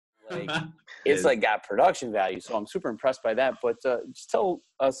it's like got production value. So I'm super impressed by that. But just tell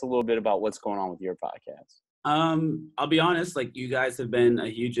us a little bit about what's going on with your podcast. I'll be honest, like you guys have been a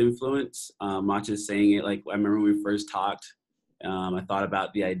huge influence. Not just saying it, like I remember when we first talked, I thought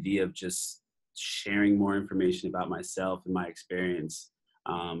about the idea of just sharing more information about myself and my experience.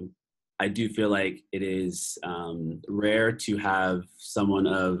 I do feel like it is rare to have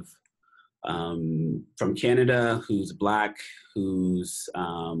someone from Canada who's Black, who's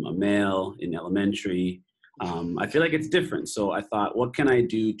a male in elementary. I feel like it's different. So I thought, what can I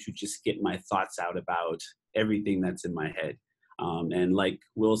do to just get my thoughts out about everything that's in my head? And like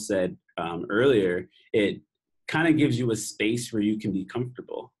Will said earlier, it kind of gives you a space where you can be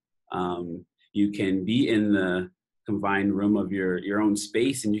comfortable. You can be in the confined room of your own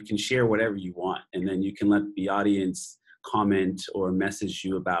space and you can share whatever you want. And then you can let the audience comment or message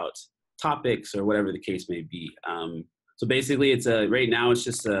you about topics or whatever the case may be. So basically right now it's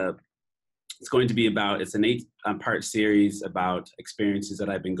going to be it's an 8-part series about experiences that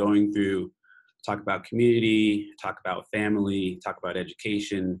I've been going through, talk about community, talk about family, talk about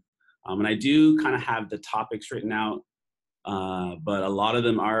education. And I do kind of have the topics written out, but a lot of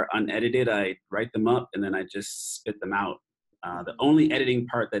them are unedited. I write them up and then I just spit them out. The only editing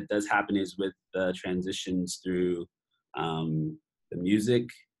part that does happen is with the transitions through the music.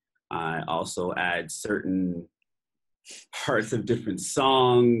 I also add certain parts of different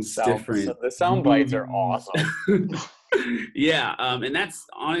songs, The sound bites are awesome. Yeah, and that's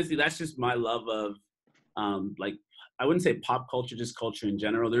just my love of like, I wouldn't say pop culture, just culture in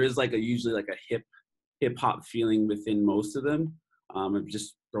general. There is usually a hip hop feeling within most of them. I've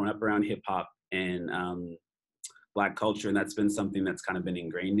just grown up around hip hop and Black culture, and that's been something that's kind of been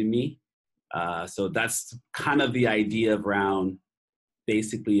ingrained in me. So that's kind of the idea around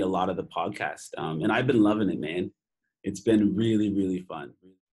basically a lot of the podcast. And I've been loving it, man. It's been really, really fun.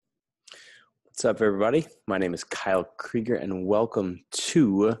 What's up, everybody? My name is Kyle Krieger, and welcome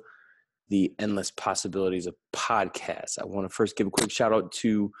to the Endless Possibilities of Podcasts. I want to first give a quick shout out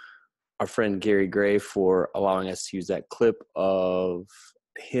to our friend Gary Gray for allowing us to use that clip of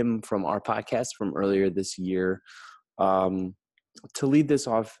him from our podcast from earlier this year to lead this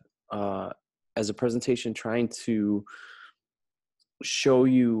off as a presentation trying to show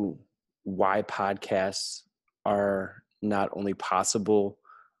you why podcasts are not only possible,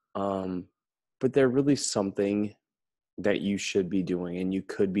 but they're really something that you should be doing and you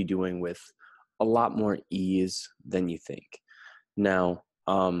could be doing with a lot more ease than you think. Now,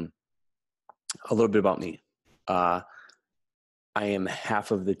 a little bit about me. I am half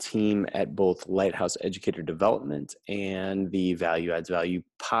of the team at both Lighthouse Educator Development and the Value Adds Value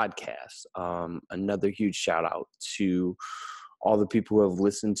podcast. Another huge shout out to all the people who have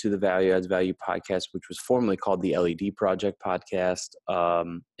listened to the Value Adds Value podcast, which was formerly called the LED Project podcast,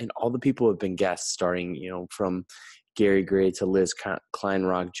 and all the people who have been guests, starting from Gary Gray to Liz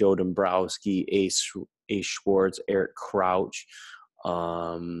Kleinrock, Joe Dombrowski, A. Schwartz, Eric Crouch.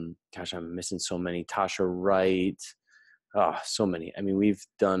 I'm missing so many. Tasha Wright. Oh, so many. I mean, we've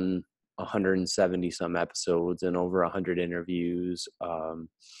done 170 some episodes and over 100 interviews.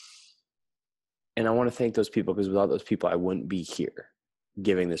 And I want to thank those people, because without those people, I wouldn't be here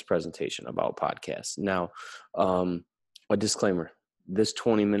giving this presentation about podcasts. Now, a disclaimer, this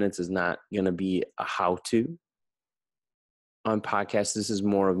 20 minutes is not going to be a how-to on podcasts. This is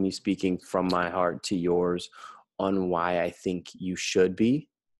more of me speaking from my heart to yours on why I think you should be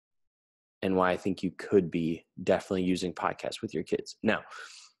and why I think you could be definitely using podcasts with your kids. Now,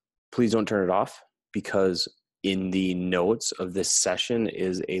 please don't turn it off, because in the notes of this session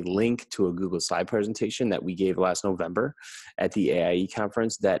is a link to a Google slide presentation that we gave last November at the AIE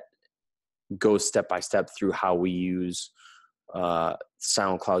conference that goes step by step through how we use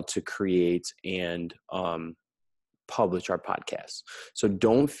SoundCloud to create and publish our podcasts. So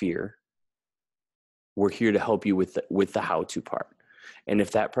don't fear. We're here to help you with the how-to part. And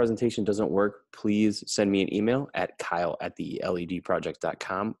if that presentation doesn't work, please send me an email at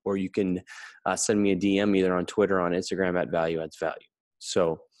kyle@theledproject.com, or you can send me a DM either on Twitter or on Instagram at Value Adds Value.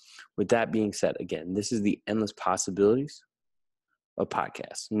 So with that being said, again, this is the endless possibilities of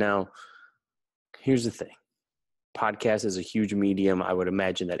podcasts. Now, here's the thing. Podcast is a huge medium. I would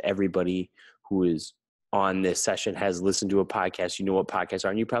imagine that everybody who is on this session has listened to a podcast. You know what podcasts are,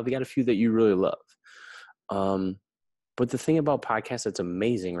 and you probably got a few that you really love. But the thing about podcasts that's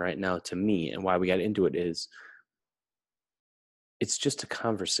amazing right now to me, and why we got into it, is it's just a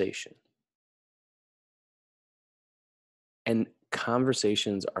conversation. And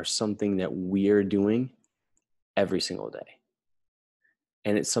conversations are something that we're doing every single day.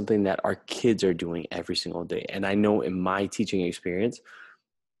 And it's something that our kids are doing every single day. And I know in my teaching experience,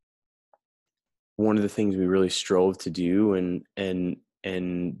 one of the things we really strove to do, and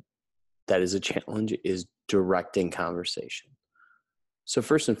that is a challenge, is directing conversation. So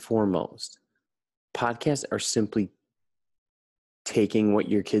first and foremost, podcasts are simply taking what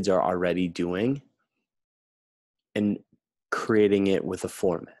your kids are already doing and creating it with a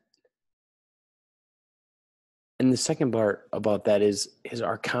format. And the second part about that is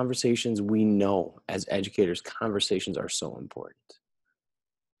our conversations. We know as educators, conversations are so important.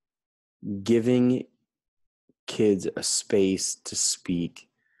 Giving kids a space to speak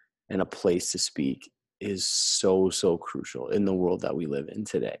and a place to speak is so, so crucial in the world that we live in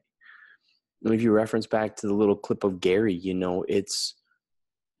today. And if you reference back to the little clip of Gary, it's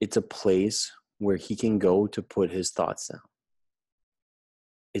a place where he can go to put his thoughts down.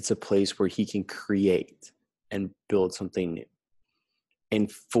 It's a place where he can create and build something new.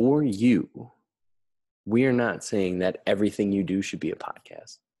 And for you, we are not saying that everything you do should be a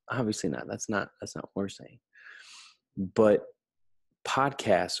podcast. Obviously not. That's not what we're saying. But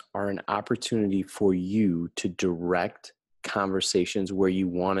podcasts are an opportunity for you to direct conversations where you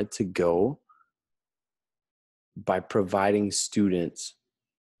want it to go by providing students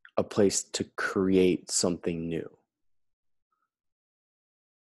a place to create something new.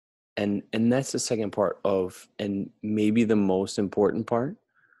 And that's the second part of, and maybe the most important part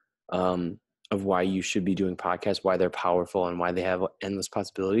of why you should be doing podcasts, why they're powerful and why they have endless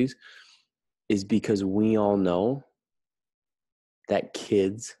possibilities, is because we all know that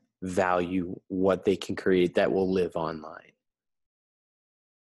kids value what they can create that will live online.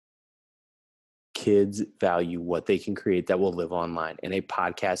 Kids value what they can create that will live online, and a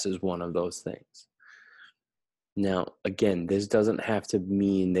podcast is one of those things. Now, again, this doesn't have to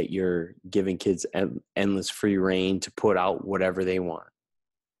mean that you're giving kids endless free reign to put out whatever they want.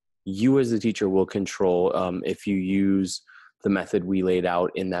 You as the teacher will control, if you use the method we laid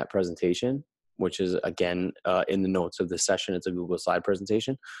out in that presentation, which is, again, in the notes of the session, it's a Google slide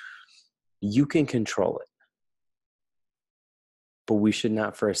presentation. You can control it. But we should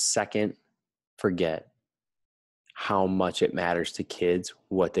not for a second forget how much it matters to kids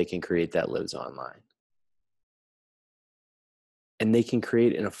what they can create that lives online. And they can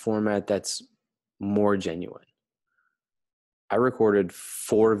create in a format that's more genuine. I recorded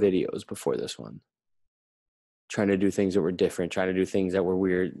 4 videos before this one, trying to do things that were different, trying to do things that were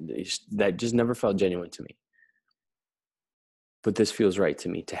weird, that just never felt genuine to me. But this feels right to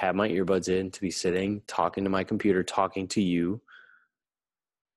me, to have my earbuds in, to be sitting, talking to my computer, talking to you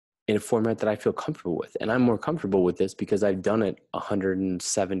in a format that I feel comfortable with. And I'm more comfortable with this because I've done it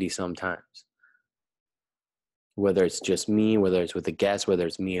 170 some times. Whether it's just me, whether it's with a guest, whether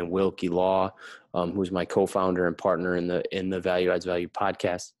it's me and Wilkie Law, who's my co-founder and partner in the Value Adds Value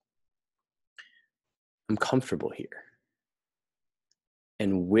podcast, I'm comfortable here.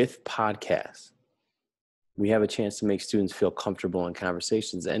 And with podcasts, we have a chance to make students feel comfortable in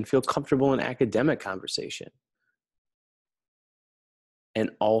conversations and feel comfortable in academic conversation.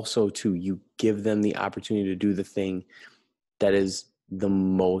 And also, too, you give them the opportunity to do the thing that is the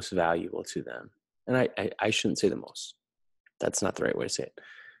most valuable to them. And I shouldn't say the most. That's not the right way to say it.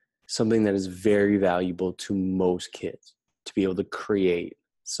 Something that is very valuable to most kids, to be able to create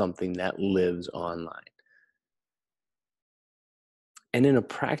something that lives online. And in a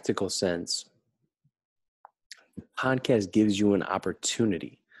practical sense, the podcast gives you an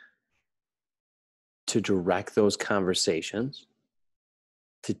opportunity to direct those conversations,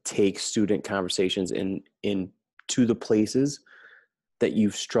 to take student conversations into the places that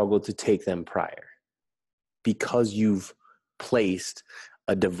you've struggled to take them prior, because you've placed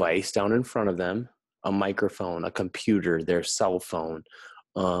a device down in front of them, a microphone, a computer, their cell phone,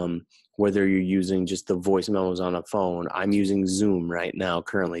 whether you're using just the voice memos on a phone. I'm using Zoom right now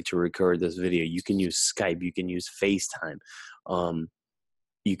currently to record this video. You can use Skype, you can use FaceTime,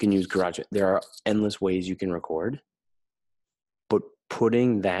 you can use Garage. There are endless ways you can record, but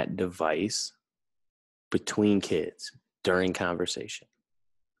putting that device between kids during conversation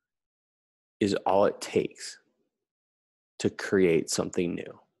is all it takes to create something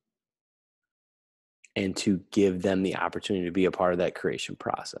new and to give them the opportunity to be a part of that creation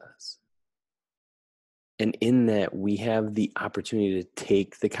process. And in that, we have the opportunity to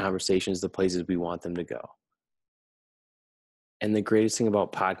take the conversations the places we want them to go. And the greatest thing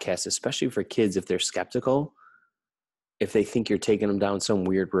about podcasts, especially for kids, if they're skeptical, if they think you're taking them down some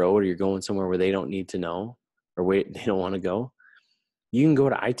weird road or you're going somewhere where they don't need to know or where they don't want to go, you can go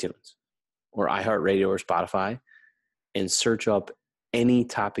to iTunes or iHeartRadio or Spotify and search up any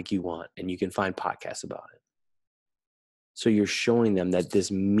topic you want, and you can find podcasts about it. So you're showing them that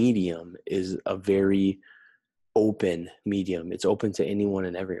this medium is a very open medium. It's open to anyone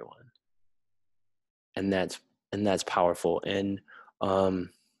and everyone. and that's powerful. And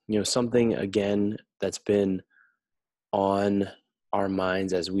something again that's been on our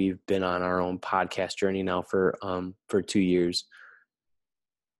minds as we've been on our own podcast journey now for 2 years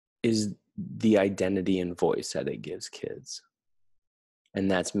is the identity and voice that it gives kids. And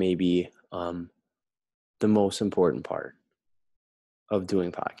that's maybe the most important part of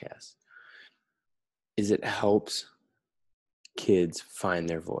doing podcasts is it helps kids find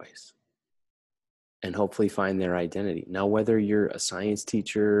their voice and hopefully find their identity. Now, whether you're a science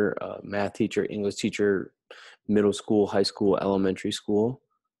teacher, a math teacher, English teacher, middle school, high school, elementary school,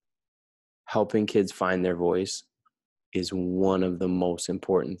 helping kids find their voice is one of the most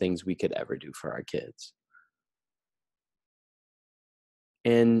important things we could ever do for our kids.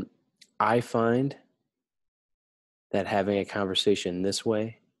 And I find that having a conversation this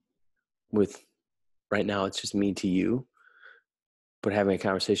way with, right now it's just me to you, but having a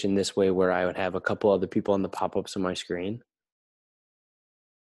conversation this way where I would have a couple other people on the pop-ups on my screen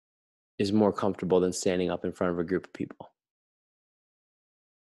is more comfortable than standing up in front of a group of people.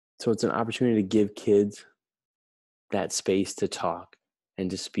 So it's an opportunity to give kids that space to talk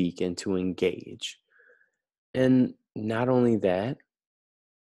and to speak and to engage. And not only that,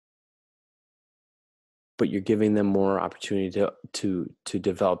 but you're giving them more opportunity to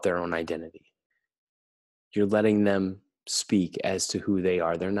develop their own identity. You're letting them speak as to who they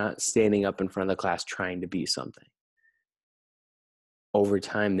are. They're not standing up in front of the class trying to be something. Over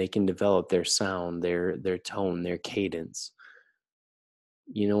time, they can develop their sound, their tone, their cadence.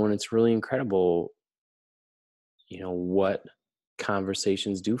 And it's really incredible, what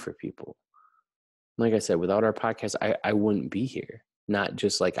conversations do for people. Like I said, without our podcast, I wouldn't be here. Not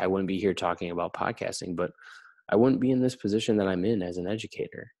just like I wouldn't be here talking about podcasting, but I wouldn't be in this position that I'm in as an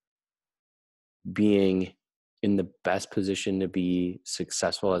educator, being in the best position to be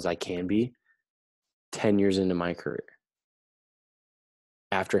successful as I can be 10 years into my career,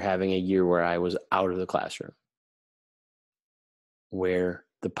 after having a year where I was out of the classroom, where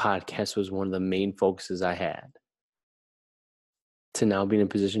the podcast was one of the main focuses I had, to now be in a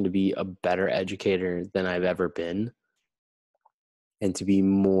position to be a better educator than I've ever been, and to be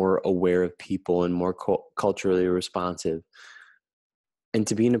more aware of people and more culturally responsive, and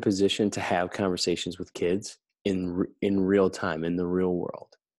to be in a position to have conversations with kids in real time, in the real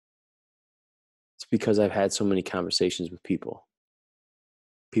world. It's because I've had so many conversations with people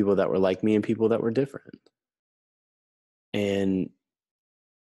that were like me and people that were different. And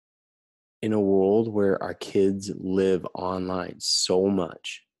in a world where our kids live online so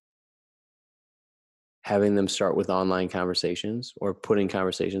much, having them start with online conversations or putting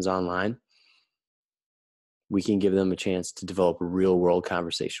conversations online, we can give them a chance to develop real world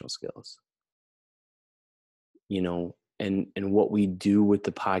conversational skills. And what we do with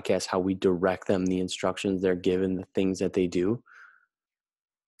the podcast, how we direct them, the instructions they're given, the things that they do,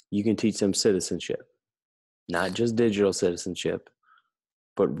 you can teach them citizenship, not just digital citizenship,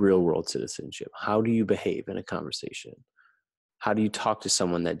 but real world citizenship. How do you behave in a conversation? How do you talk to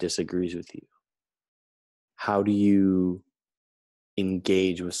someone that disagrees with you? How do you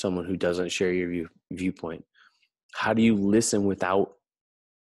engage with someone who doesn't share your viewpoint? How do you listen without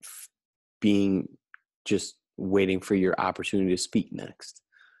being just waiting for your opportunity to speak next?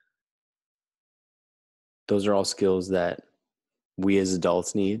 Those are all skills that we as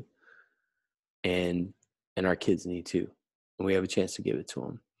adults need, and our kids need too. And we have a chance to give it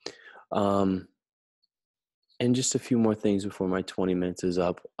to them. And just a few more things before my 20 minutes is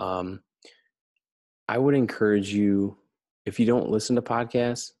up. I would encourage you, if you don't listen to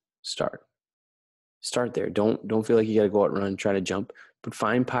podcasts, start there. Don't feel like you got to go out and run, try to jump, but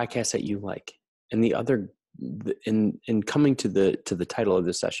find podcasts that you like. And the other, in coming to the title of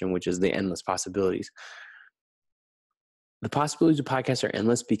this session, which is the endless possibilities. The possibilities of podcasts are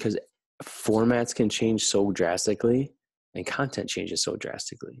endless because formats can change so drastically and content changes so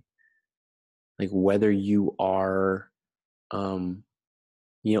drastically. Like whether you are,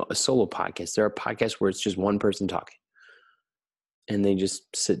 a solo podcast, there are podcasts where it's just one person talking and they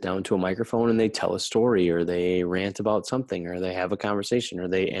just sit down to a microphone and they tell a story, or they rant about something, or they have a conversation, or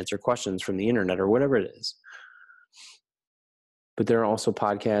they answer questions from the internet, or whatever it is. But there are also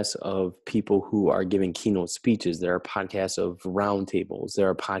podcasts of people who are giving keynote speeches. There are podcasts of roundtables. There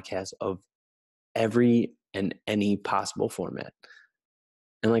are podcasts of every and any possible format.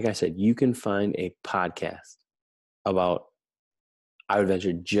 And like I said, you can find a podcast about, I would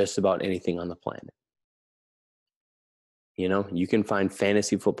venture, just about anything on the planet. You can find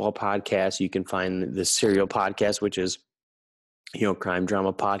fantasy football podcasts. You can find the serial podcast, which is, crime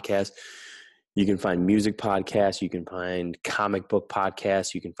drama podcast. You can find music podcasts. You can find comic book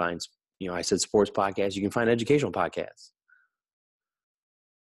podcasts. You can find, I said sports podcasts. You can find educational podcasts.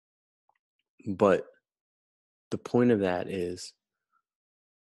 But the point of that is,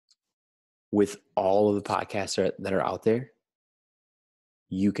 with all of the podcasts that are out there,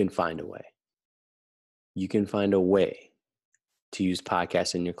 you can find a way. You can find a way to use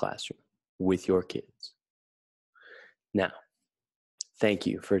podcasts in your classroom with your kids. Now, thank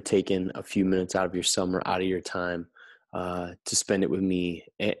you for taking a few minutes out of your summer, out of your time, to spend it with me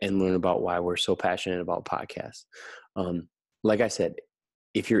and learn about why we're so passionate about podcasts. Like I said,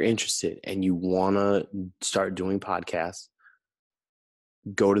 if you're interested and you want to start doing podcasts,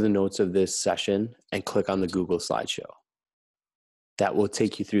 go to the notes of this session and click on the Google slideshow. That will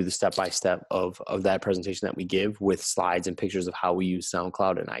take you through the step-by-step of that presentation that we give, with slides and pictures of how we use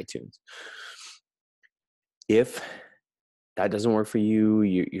SoundCloud and iTunes. If that doesn't work for you,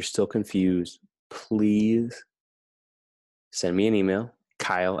 you're still confused, please send me an email,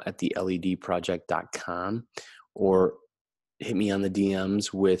 kyle@theledproject.com, or hit me on the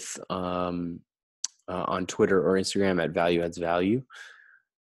DMs with on Twitter or Instagram at ValueAdsValue.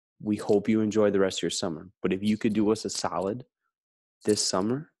 We hope you enjoy the rest of your summer. But if you could do us a solid this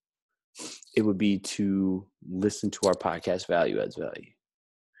summer, it would be to listen to our podcast, Value Adds Value.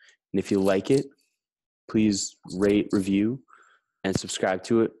 And if you like it, please rate, review, and subscribe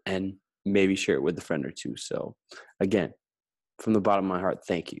to it, and maybe share it with a friend or two. So again, from the bottom of my heart,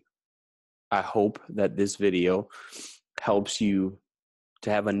 thank you. I hope that this video helps you to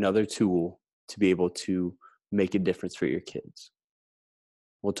have another tool to be able to make a difference for your kids.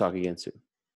 We'll talk again soon.